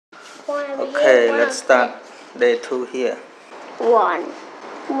Okay, let's start day 2 here. 1,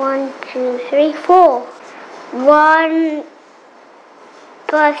 1, 2, 3, 4. 1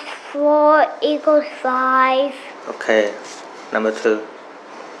 plus 4 equals 5. Okay, number 2.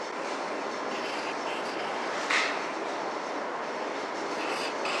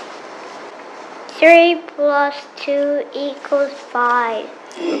 3 plus 2 equals 5.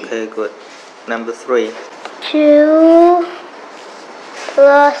 Okay, good. Number 3. 2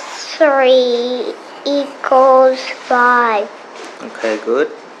 plus 3 equals 5. Okay, good.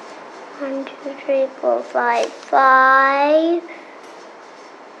 1, 2, 3, 4, 5. 5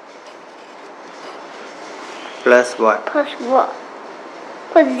 Plus what? plus what?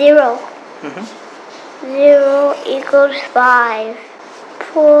 Plus 0. 0 equals 5.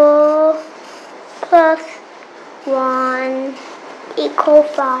 4 plus 1 equals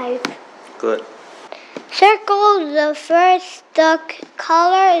 5. Good. Circle the first duck.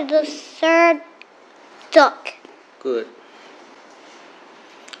 Color the third duck. Good.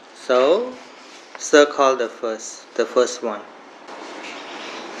 So, circle the first one.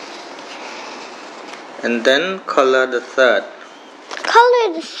 And then color the third.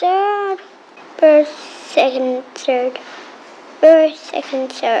 Color the third. First, second, third. First,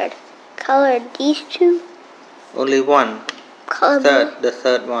 second, third. Color these two. Only one. Color The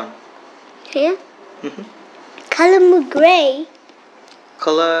third one. Here. Color blue gray.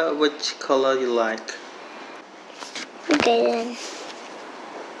 Color which color you like. Okay then.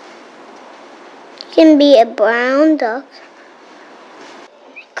 Can be a brown duck.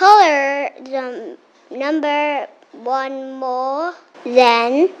 Color the number 1 more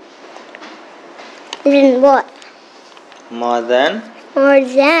than what? More than? More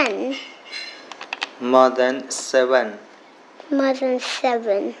than. More than 7. More than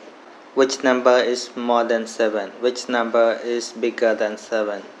 7. Which number is more than 7? Which number is bigger than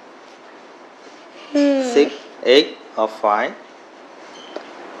 7? 6, 8 or 5?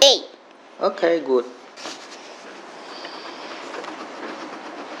 8. Okay, good.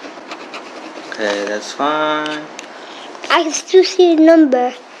 Okay, that's fine. I can still see the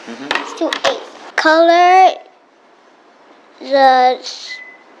number. Still 8. Color the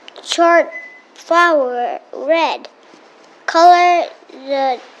short flower red. Color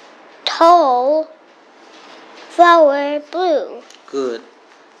the tall flower blue. Good.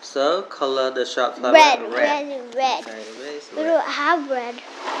 So, color the short flower Red. Okay, We don't have red.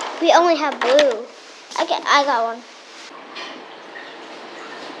 We only have blue. I got one.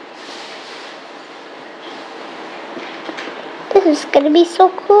 This is gonna be so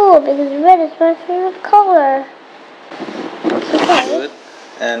cool because red is my favorite color. Okay. Good.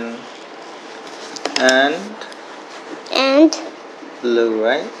 And blue,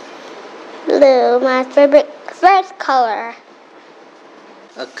 right? Blue, my favorite first color.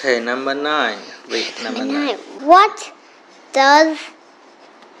 Okay, number 9. Read number 9. What does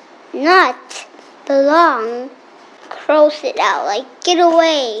not belong? Cross it out, like get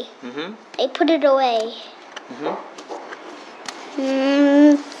away. They put it away.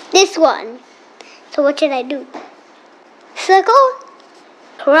 This one. So what should I do? Circle?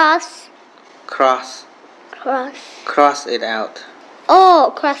 Cross? Cross it out.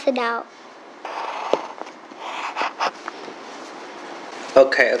 Oh, cross it out.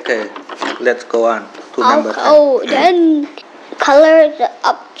 Okay. Let's go on to number 10. Oh, then color the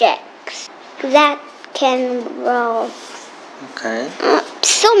objects that can roll. Okay.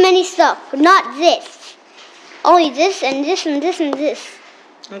 So many stuff, not this. Only this and this and this and this.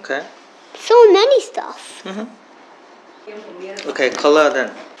 Okay. So many stuff. Okay, color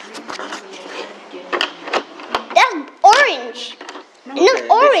then. That's orange. No, Okay,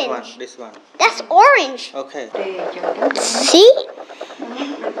 orange. This one. That's orange. Okay. See?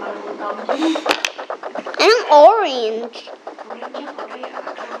 And orange.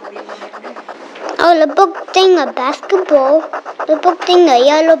 Oh, the book thing a basketball. The book thing a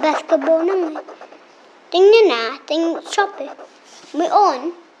yellow basketball. Thing na thing shopping. Mới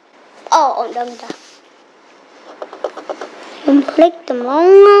on. Oh, on đâm ta. Click the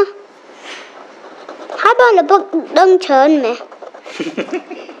mong. How about the book đâm trơn mẹ?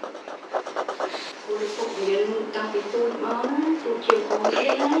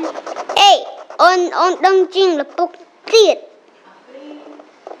 Hey, on đâm chinh là book tiệt.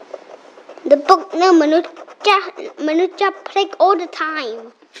 The book no manut cha click all the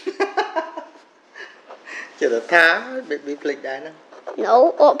time. Chờ đợi thá bị click đấy nè.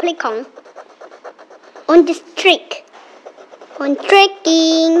 No, or click on this trick. On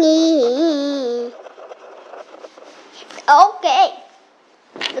tricking. Okay.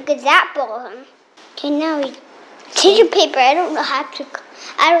 Look at that ball. Okay, now tissue paper. I don't know how to.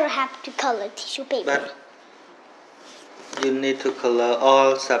 I don't have to color tissue paper. But you need to color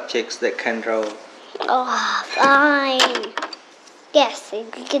all subjects that can draw. Oh, fine. Yes, you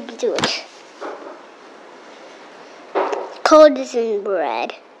can do it. Color this in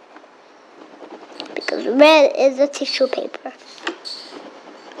red. Because red is a tissue paper.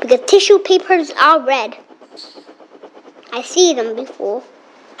 Because tissue papers are red. I see them before.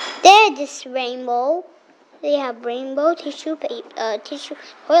 They're just rainbow. They have rainbow tissue paper, tissue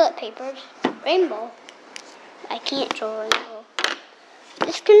toilet papers. Rainbow. I can't draw rainbow.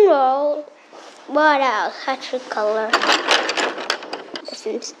 This can roll. What else? I should color this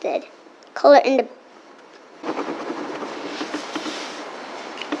instead. Color in the.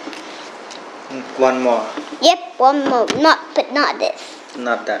 One more. Yep, one more. But not this.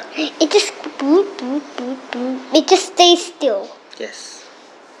 Not that. It just boop, boop, boop, boop. It just stays still. Yes.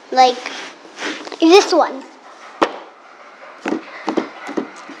 Like this one.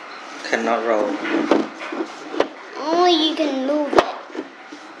 Cannot roll. Only you can move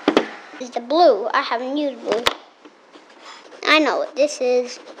it. This is the blue. I haven't used blue. I know what this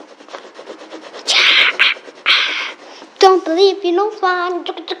is. Don't believe you know fun.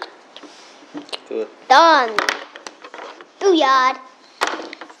 Good. Done. Booyah.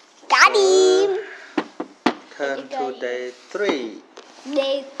 Got him. Turn to day 3.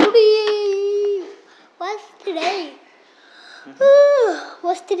 Day 3. What's today?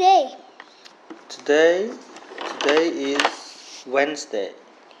 What's today? Today is Wednesday.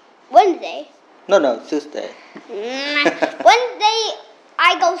 Wednesday. No, Tuesday. Wednesday,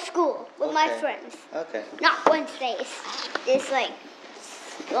 I go to school with my friends. Okay. Not Wednesday. It's like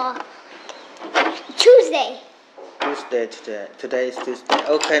Tuesday. Tuesday today. Today is Tuesday.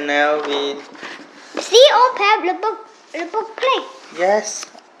 Okay, now we. See, on pad the book play. Yes,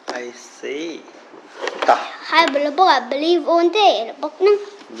 I see. Ta. Hai the book I believe on day the book nung.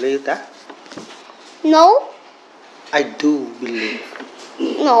 Believe that? No. I do believe.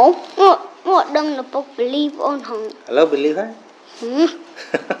 No. What đừng the book believe on hung. Hello, believe that?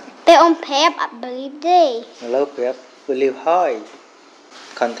 They on pad I believe day. Hello, Pep. Believe high.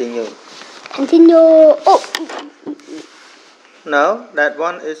 Continue. Continue. Oh. No, that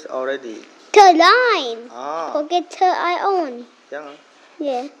one is already. The line. Ah. Forget to I own. Yeah.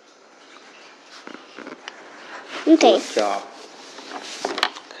 Yeah. Okay. Good job.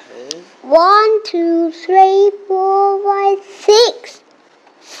 Okay. 1, 2, 3, 4, 5, 6.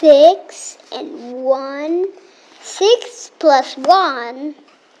 6 and 1. 6 plus 1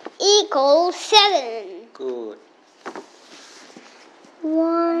 equals 7. Good.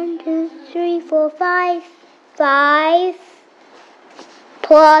 1, 2, 3, 4, 5. 5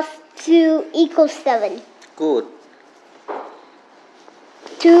 plus 2 equals 7. Good.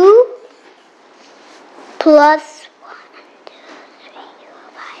 2 plus 1, 2, 3,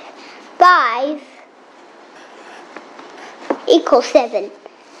 4, 5. 5 equals 7.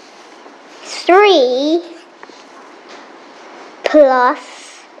 3 plus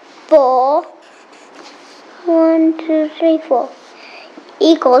 4. 1, 2, 3, 4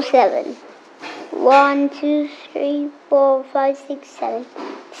 equals 7. 1, 2, 3, 4, 5, 6, 7.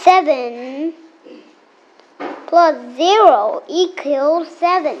 7 plus 0 equals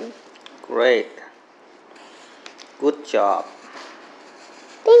 7. Great. Good job.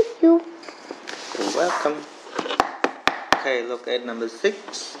 Thank you. You're welcome. Okay, look at number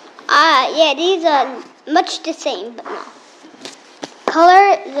 6. Yeah, these are much the same, but no.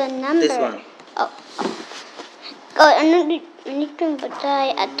 Color the number. This one. Oh, I need to put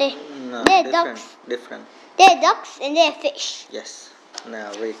at the. No, They're different. ducks. Different. They're ducks and they're fish. Yes.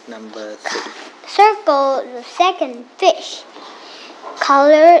 Now read number 6. Circle the second fish.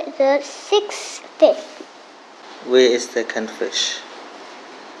 Color the sixth fish. Where is the second fish?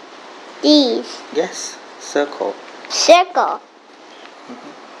 These. Yes. Circle. Circle.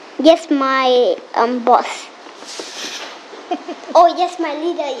 Yes, my boss. Oh, yes, my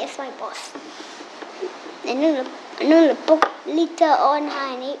leader. Yes, my boss. I know the book leader on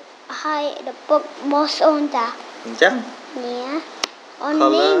high the book boss on the. Jump. Yeah. On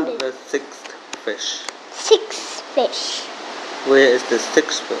Color named the 6th fish. 6 fish. Where is the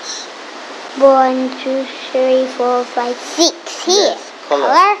 6th fish? 1, 2, 3, 4, 5, 6. Here. Yes,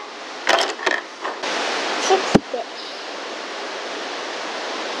 color. 6 fish.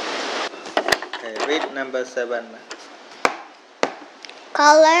 Okay, read number 7.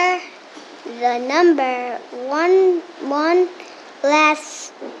 Color the number 1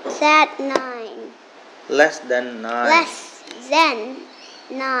 less than 9. Less than 9. Less than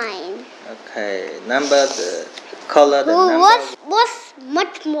 9. Okay, number the color the Who number. was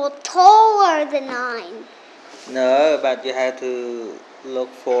much more taller than 9. No, but you have to look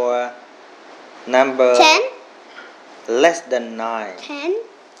for number 10. less than 9. 10.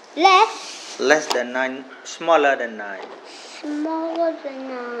 Less. Less than 9, smaller than 9. Smaller than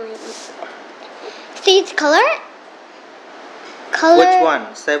 9. See its color? Color. Which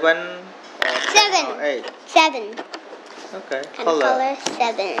one? 7 or 7. or 8? 7. Okay, And color. color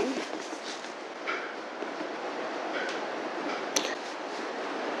 7.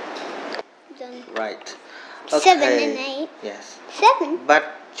 Done. Right. 7 and 8. Yes. 7. But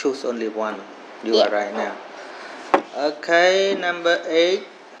choose only one. You Yeah. are right now. Okay, number 8.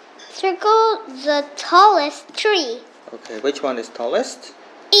 Circle the tallest tree. Okay, which one is tallest?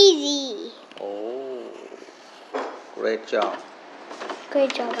 Easy. Oh, great job.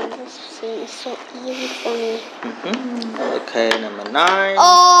 Great job on this scene. It's so easy for me. Okay, number 9.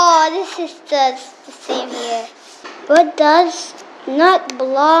 Oh, this is the same here. What does not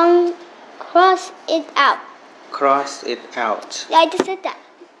belong? Cross it out. Cross it out. Yeah, I just said that.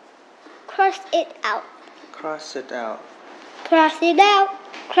 Cross it out. Cross it out. Cross it out.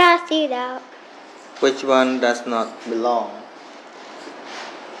 Cross it out. Which one does not belong?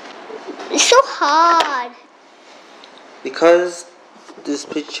 It's so hard. Because this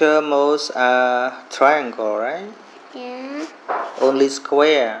picture most are triangle, right? Yeah. Only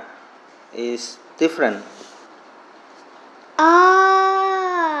square is different.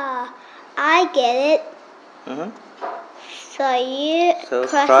 Ah, I get it. So you So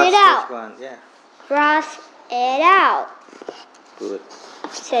cross it out. this one, yeah. Cross it out. Good.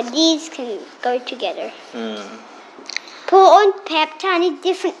 So these can go together. Mm. Put on tiny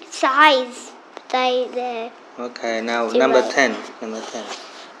different size. There. Okay, now You're number right. 10. Number 10.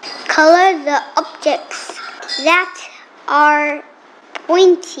 Color the objects that are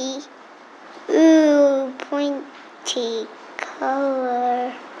pointy. Ooh, pointy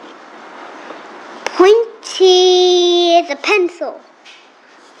color. Pointy is a pencil.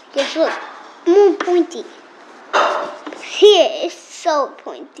 Just look, more pointy. Here is so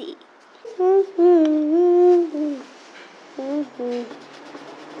pointy.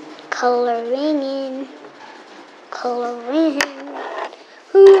 Coloring in. Coloring.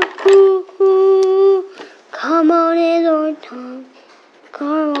 Come on, it's our time.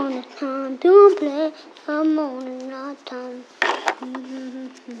 Come on, it's time to play. Come on, it's our time.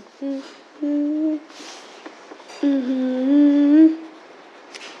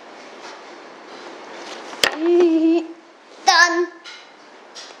 Done.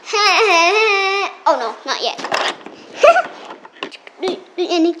 Oh no, not yet.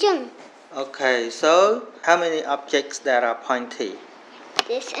 Okay, so how many objects that are pointy?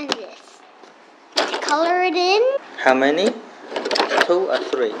 This and this. Color it in. How many? 2 or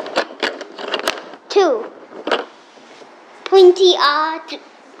 3? 2. Pointy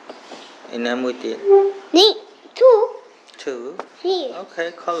Inមួយទៀត Neat. 2. 2. Here. Okay,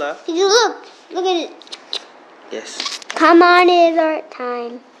 color. Did you look? Look at it. Yes. Come on, it's our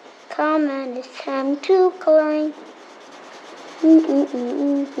time. Come on, it's time to coloring.